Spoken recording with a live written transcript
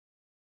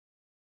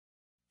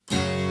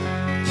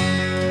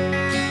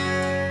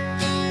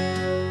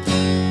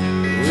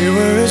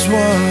as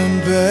one,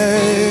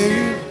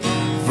 babe,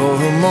 for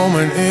a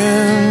moment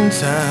in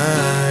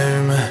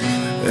time,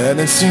 and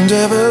it seemed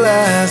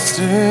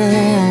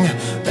everlasting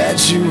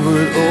that you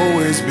would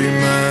always be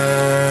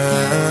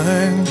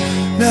mine.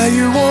 Now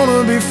you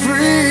wanna be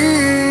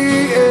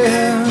free,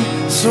 yeah,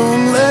 so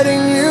I'm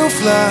letting you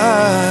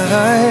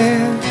fly.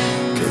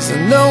 'Cause I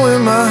know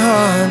in my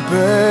heart,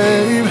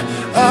 babe,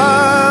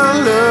 our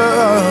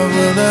love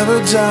will never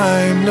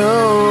die, no.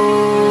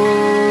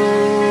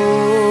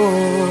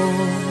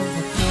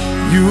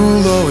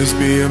 You'll always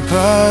be a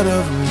part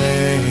of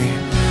me,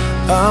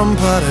 I'm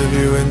part of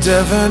you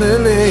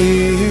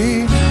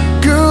indefinitely.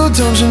 Girl,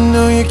 don't you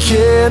know you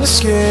can't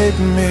escape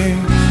me?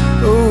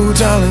 Oh,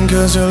 darling,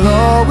 'cause you'll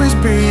always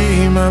be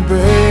my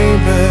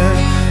baby,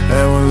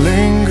 and we'll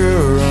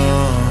linger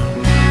on.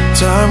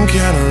 Time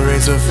can't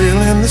erase a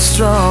feeling that's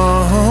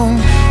strong.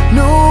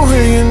 No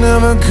way you're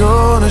never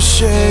gonna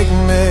shake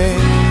me.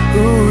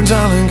 Ooh,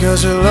 darling,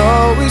 'cause you'll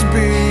always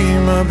be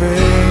my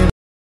baby.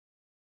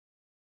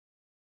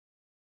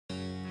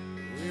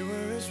 We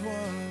were as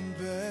one,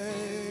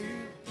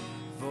 babe,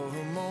 for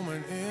a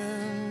moment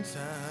in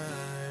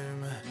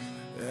time,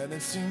 and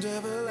it seemed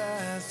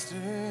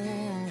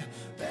everlasting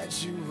that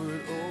you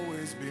would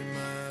always be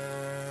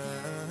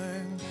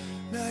mine.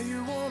 Now you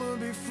wanna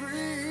be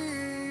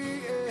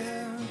free,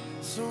 yeah,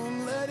 so I'm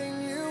letting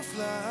you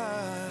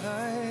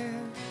fly.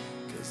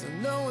 'Cause I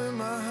know in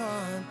my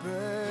heart,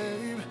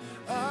 babe,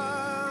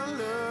 our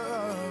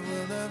love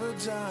will never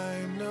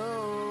die, no.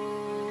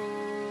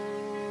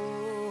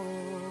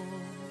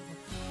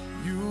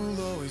 You'll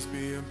always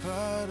be a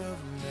part of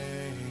me,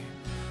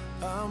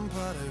 I'm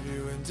part of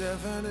you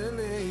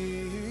indefinitely.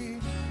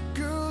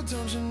 Girl,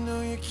 don't you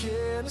know you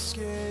can't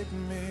escape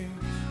me?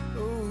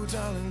 Oh,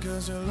 darling,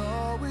 'cause you'll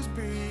always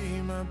be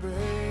my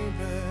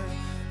baby,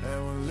 and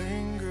we'll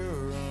linger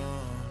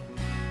on.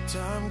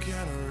 Time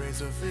can't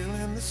erase a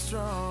feeling that's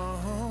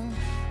strong.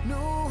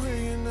 No way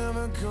you're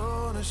never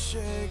gonna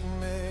shake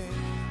me.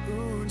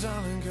 Ooh,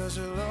 darling, 'cause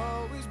you'll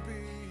always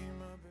be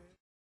my baby.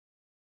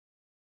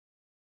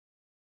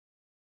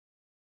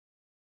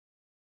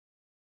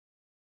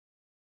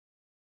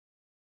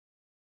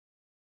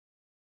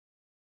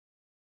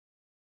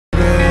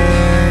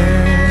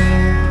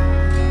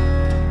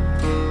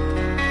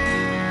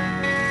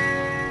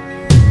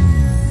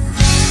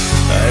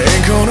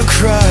 Gonna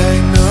cry,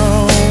 no,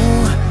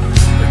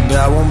 and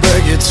I won't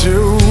beg you to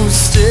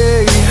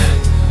stay.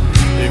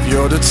 If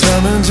you're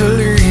determined to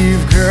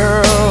leave,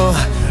 girl,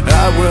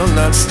 I will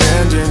not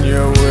stand in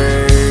your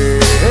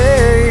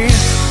way.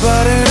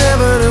 But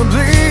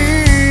inevitably,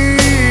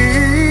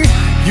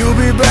 you'll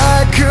be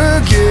back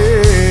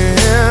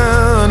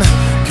again.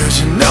 'Cause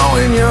you know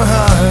in your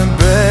heart,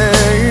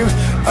 babe,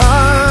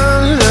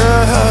 our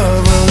love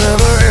will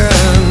never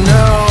end.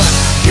 No,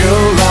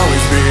 you'll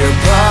always be a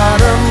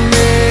part of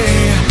me,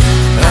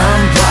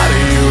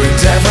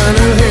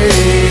 definitely.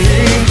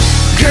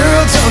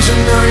 Girl, don't you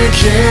know you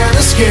can't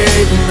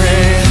escape me?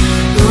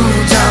 Ooh,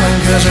 darling,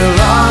 'cause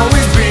you'll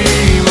always be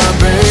my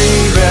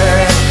baby,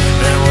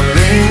 and we'll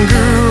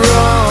linger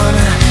on.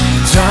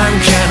 Time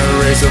can't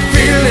erase a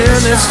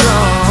feeling that's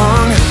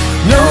strong.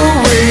 No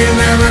way you're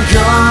never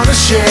gonna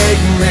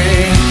shake me.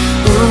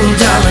 Ooh,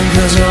 darling,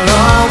 'cause you'll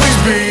always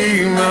be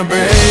my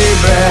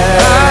baby.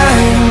 I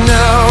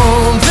know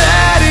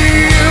that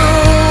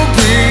you'll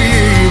be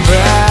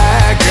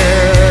back,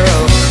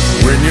 girl,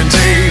 when your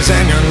days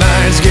and your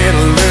nights get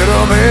a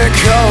little bit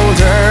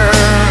colder.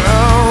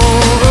 Oh,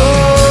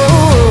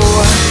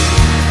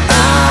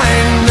 I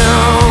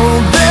know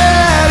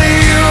that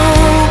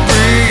you'll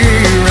be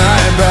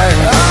right back.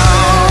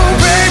 Oh,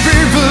 baby,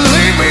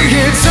 believe me,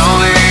 it's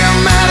only a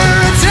matter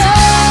of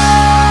time.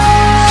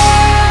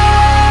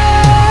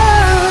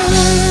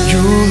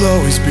 You'll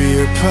always be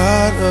a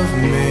part of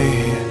me,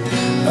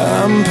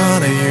 I'm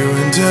part of you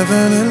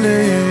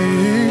indefinitely.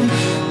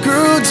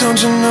 Girl, don't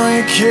you know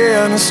you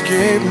can't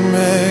escape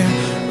me?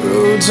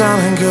 Oh,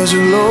 darling, 'cause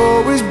you'll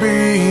always be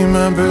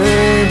my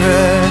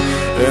baby,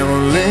 and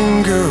we'll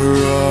linger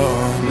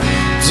on.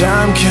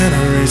 Time can't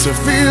erase a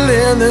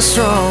feeling that's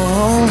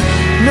strong.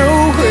 No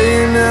way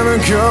you're never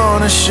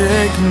gonna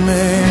shake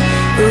me.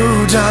 Oh,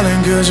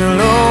 darling, 'cause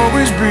you'll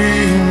always be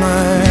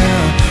my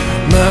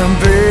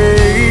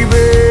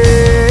baby.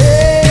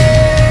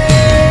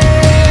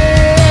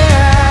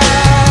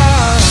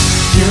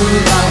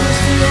 You'll always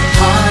be a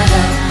part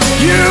of me.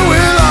 You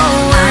will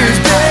always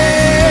be.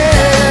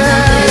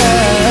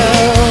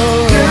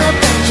 Girl,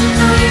 don't you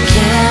know you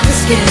can't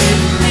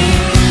escape me?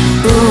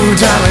 Ooh,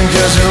 darling,